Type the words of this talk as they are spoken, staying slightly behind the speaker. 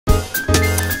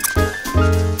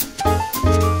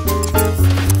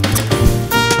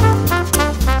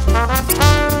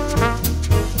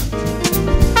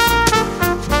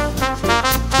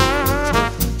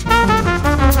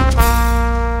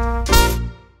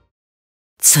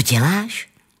Co děláš?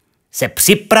 Se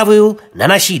připravuju na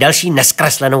naší další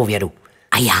neskreslenou vědu.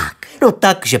 A jak? No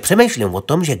tak, že přemýšlím o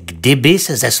tom, že kdyby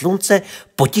se ze slunce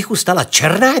potichu stala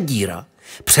černá díra,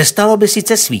 přestalo by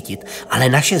sice svítit, ale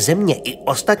naše země i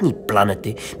ostatní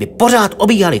planety by pořád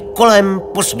obíhaly kolem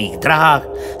po svých dráhách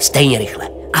stejně rychle.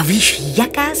 A víš,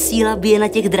 jaká síla by je na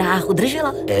těch dráhách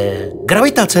udržela?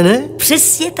 Gravitace, ne?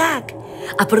 Přesně tak.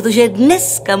 A protože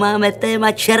dneska máme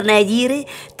téma černé díry,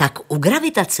 tak u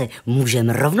gravitace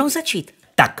můžeme rovnou začít.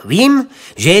 Tak vím,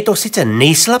 že je to sice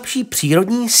nejslabší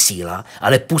přírodní síla,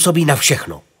 ale působí na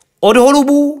všechno. Od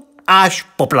holubů až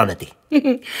po planety.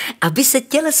 Aby se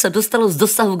těleso dostalo z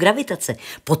dosahu gravitace,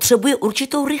 potřebuje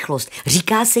určitou rychlost.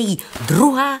 Říká se jí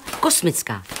druhá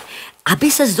kosmická.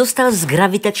 Aby ses dostal z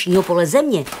gravitačního pole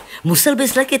Země, musel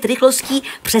bys letět rychlostí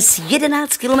přes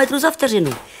 11 km za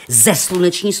vteřinu. Ze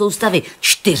sluneční soustavy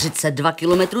 42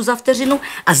 km za vteřinu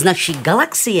a z naší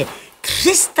galaxie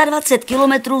 320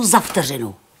 km za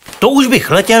vteřinu. To už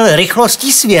bych letěl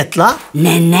rychlostí světla?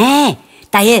 Ne,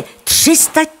 ta je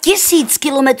 300 000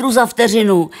 kilometrů za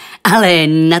vteřinu. Ale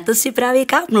na to si právě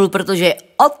kápnul, protože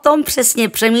o tom přesně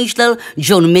přemýšlel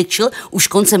John Mitchell už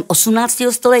koncem 18.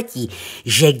 století,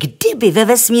 že kdyby ve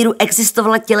vesmíru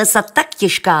existovala tělesa tak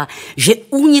těžká, že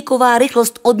úniková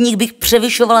rychlost od nich by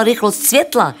převyšovala rychlost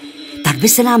světla, tak by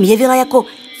se nám jevila jako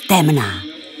temná.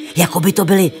 Jako by to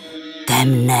byly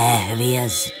temné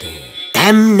hvězdy.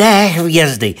 Temné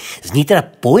hvězdy. Zní teda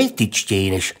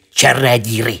poetičtěji než černé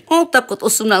díry. No tak od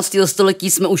 18.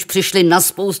 století jsme už přišli na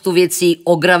spoustu věcí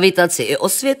o gravitaci i o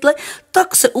světle,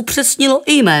 tak se upřesnilo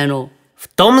i jméno. V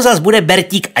tom zas bude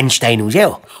Bertík Einsteinů, že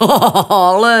jo?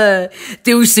 Ale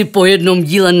ty už si po jednom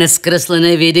díle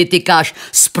Nezkreslené vědy tykáš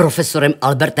s profesorem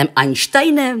Albertem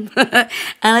Einsteinem.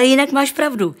 Ale jinak máš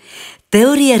pravdu.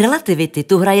 Teorie relativity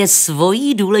tu hraje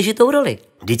svoji důležitou roli.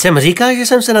 Vždyť jsem říkal, že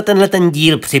jsem se na ten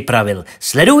díl připravil.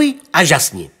 Sleduj a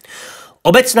žasni.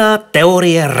 Obecná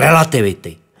teorie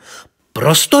relativity.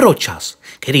 Prostoročas,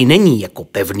 který není jako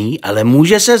pevný, ale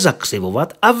může se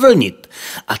zakřivovat a vlnit.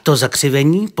 A to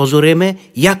zakřivení pozorujeme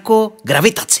jako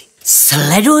gravitaci.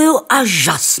 Sleduju a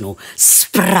žasnu.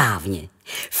 Správně.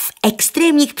 V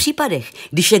extrémních případech,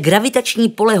 když je gravitační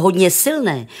pole hodně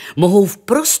silné, mohou v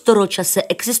prostoročase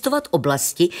existovat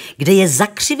oblasti, kde je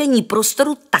zakřivení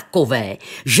prostoru takové,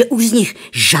 že už z nich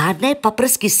žádné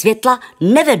paprsky světla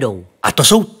nevedou. A to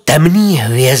jsou temné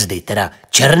hvězdy, teda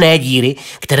černé díry,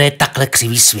 které takhle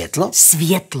křiví světlo?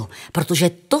 Světlo,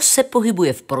 protože to se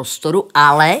pohybuje v prostoru,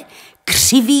 ale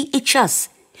křiví i čas.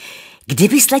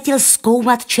 Kdybys letěl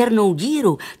zkoumat černou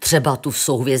díru, třeba tu v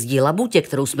souhvězdí Labutě,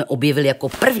 kterou jsme objevili jako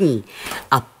první,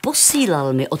 a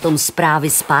posílal mi o tom zprávy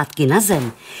zpátky na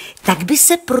Zem, tak by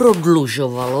se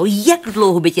prodlužovalo, jak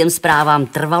dlouho by těm zprávám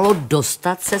trvalo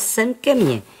dostat se sem ke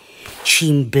mně.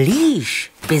 Čím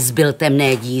blíž bys byl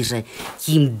temné díře,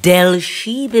 tím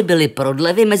delší by byly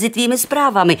prodlevy mezi tvými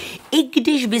zprávami, i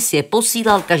když bys je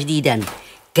posílal každý den.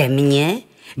 Ke mně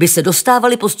by se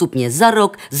dostávali postupně za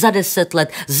rok, za 10 let,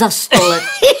 za 100 let.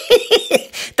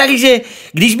 Takže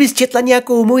když bys četla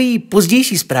nějakou moji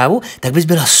pozdější zprávu, tak bys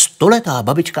byla 100letá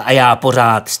babička a já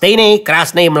pořád stejný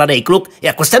krásný mladý kluk,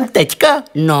 jako jsem teďka.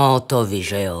 No to víš,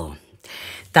 že jo.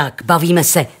 Tak bavíme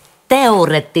se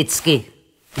teoreticky.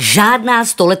 Žádná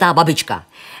 100letá babička.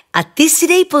 A ty si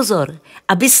dej pozor,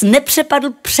 abys nepřepadl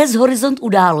přes horizont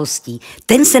událostí.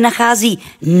 Ten se nachází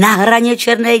na hraně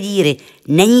černé díry.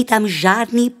 Není tam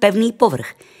žádný pevný povrch.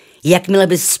 Jakmile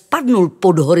bys spadnul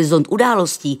pod horizont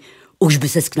událostí, už by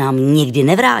ses k nám nikdy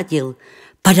nevrátil.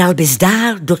 Padal bys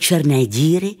dál do černé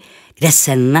díry, kde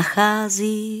se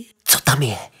nachází... Co tam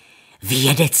je?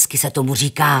 Vědecky se tomu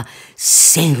říká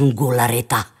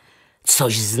singularita.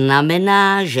 Což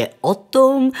znamená, že o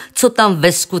tom, co tam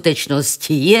ve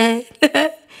skutečnosti je,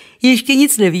 ještě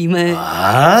nic nevíme.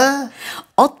 A?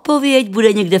 Odpověď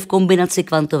bude někde v kombinaci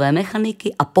kvantové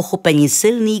mechaniky a pochopení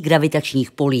silných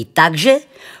gravitačních polí, takže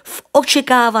v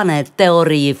očekávané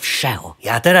teorii všeho.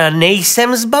 Já teda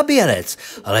nejsem zbabělec,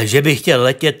 ale že bych chtěl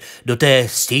letět do té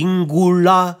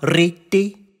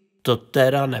singularity, to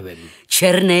teda nevím.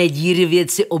 Černé díry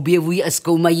věci objevují a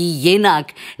zkoumají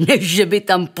jinak, než že by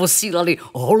tam posílali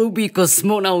holubí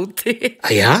kosmonauty.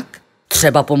 A jak?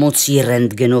 Třeba pomocí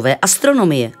rentgenové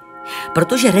astronomie.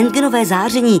 Protože rentgenové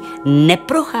záření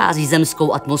neprochází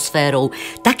zemskou atmosférou,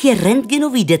 tak je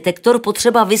rentgenový detektor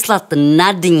potřeba vyslat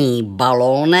nad ní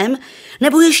balónem,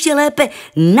 nebo ještě lépe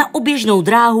na oběžnou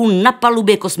dráhu na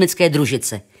palubě kosmické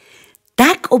družice.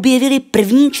 Tak objevili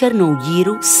první černou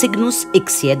díru Cygnus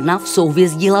X1 v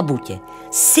souhvězdí Labutě.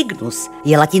 Cygnus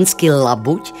je latinsky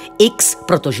labuť, X,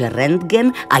 protože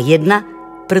rentgen, a 1,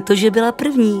 protože byla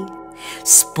první.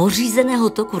 Z pořízeného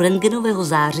toku rentgenového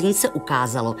záření se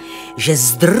ukázalo, že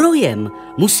zdrojem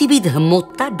musí být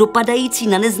hmota dopadající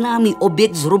na neznámý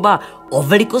objekt zhruba o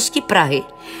velikosti Prahy,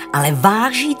 ale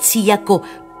vážící jako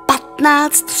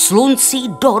 15 sluncí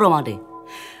dohromady.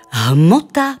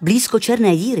 Hmota blízko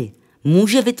černé díry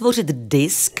může vytvořit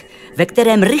disk, ve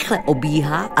kterém rychle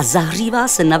obíhá a zahřívá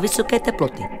se na vysoké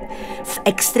teploty. V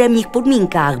extrémních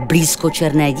podmínkách blízko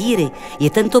černé díry je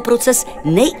tento proces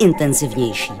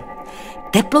nejintenzivnější.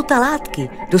 Teplota látky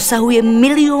dosahuje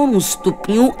milionů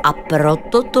stupňů a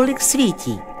proto tolik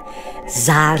svítí.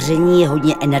 Záření je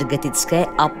hodně energetické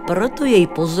a proto jej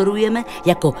pozorujeme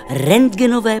jako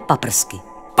rentgenové paprsky.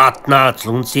 15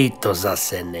 sluncí to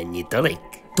zase není tolik.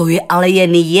 To je ale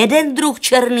jen jeden druh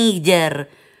černých děr.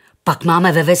 Pak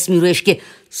máme ve vesmíru ještě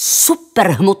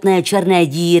superhmotné černé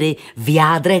díry v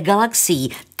jádrech galaxií.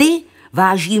 Ty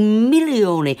váží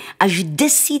miliony až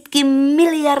desítky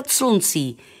miliard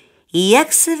sluncí.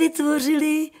 Jak se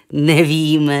vytvořily,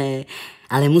 nevíme.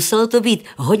 Ale muselo to být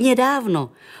hodně dávno,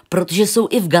 protože jsou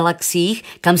i v galaxiích,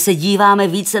 kam se díváme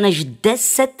více než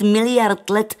 10 miliard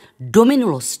let do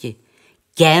minulosti.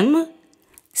 Těm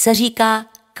se říká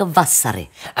kvasary.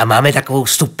 A máme takovou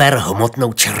super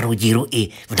hmotnou černou díru i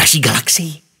v naší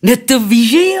galaxii? No to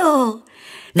víš, že jo.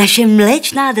 Naše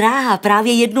Mléčná dráha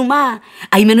právě jednu má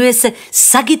a jmenuje se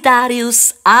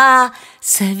Sagittarius A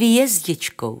s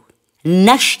hvězdičkou.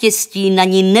 Naštěstí na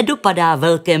ní nedopadá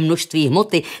velké množství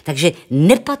hmoty, takže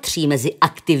nepatří mezi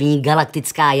aktivní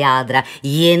galaktická jádra.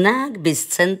 Jinak by z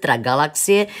centra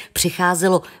galaxie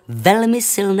přicházelo velmi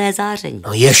silné záření.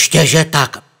 No ještě, že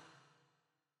tak.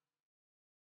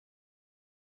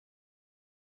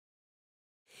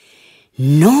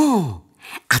 No,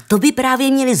 a to by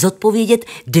právě měly zodpovědět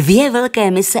 2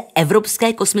 velké mise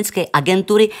Evropské kosmické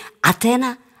agentury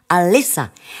Athena a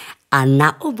LISA. A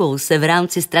na obou se v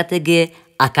rámci strategie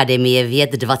Akademie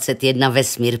věd 21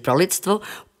 Vesmír pro lidstvo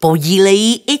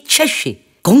podílejí i Češi.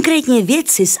 Konkrétně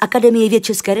vědci z Akademie věd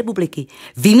České republiky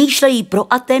vymýšlejí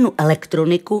pro Athenu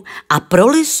elektroniku a pro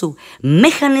LISu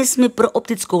mechanismy pro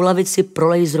optickou lavici pro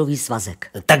laserový svazek.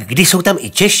 Tak když jsou tam i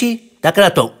Češi, tak na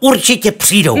to určitě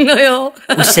přijdou. No jo.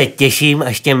 Už se těším,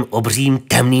 až těm obřím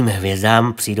temným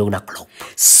hvězdám přijdou na kloup.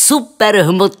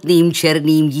 Superhmotným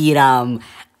černým dírám.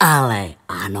 Ale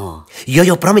ano.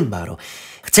 Jo, promiň, Báro.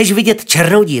 Chceš vidět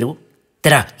černou díru?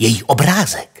 Teda její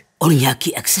obrázek. On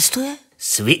nějaký existuje?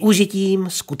 S využitím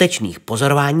skutečných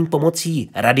pozorování pomocí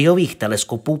radiových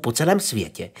teleskopů po celém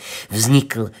světě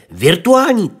vznikl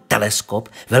virtuální teleskop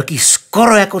velký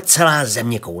skoro jako celá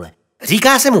zeměkoule.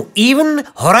 Říká se mu Even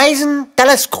Horizon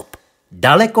Teleskop.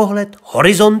 Dalekohled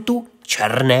horizontu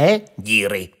černé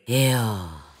díry. Jo.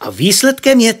 A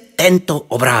výsledkem je tento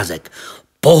obrázek.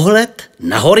 Pohled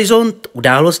na horizont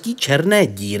událostí černé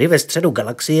díry ve středu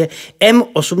galaxie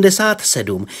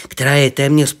M87, která je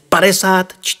téměř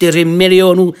 54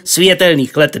 milionů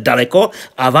světelných let daleko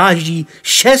a váží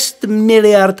 6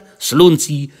 miliard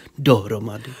sluncí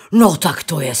dohromady. No tak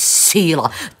to je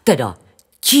síla, teda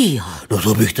tíha. No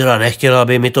to bych teda nechtěla,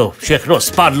 aby mi to všechno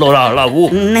spadlo na hlavu.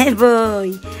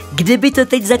 Neboj, kdyby to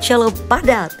teď začalo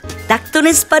padat, tak to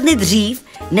nespadne dřív,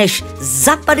 než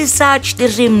za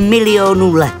 54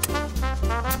 milionů let.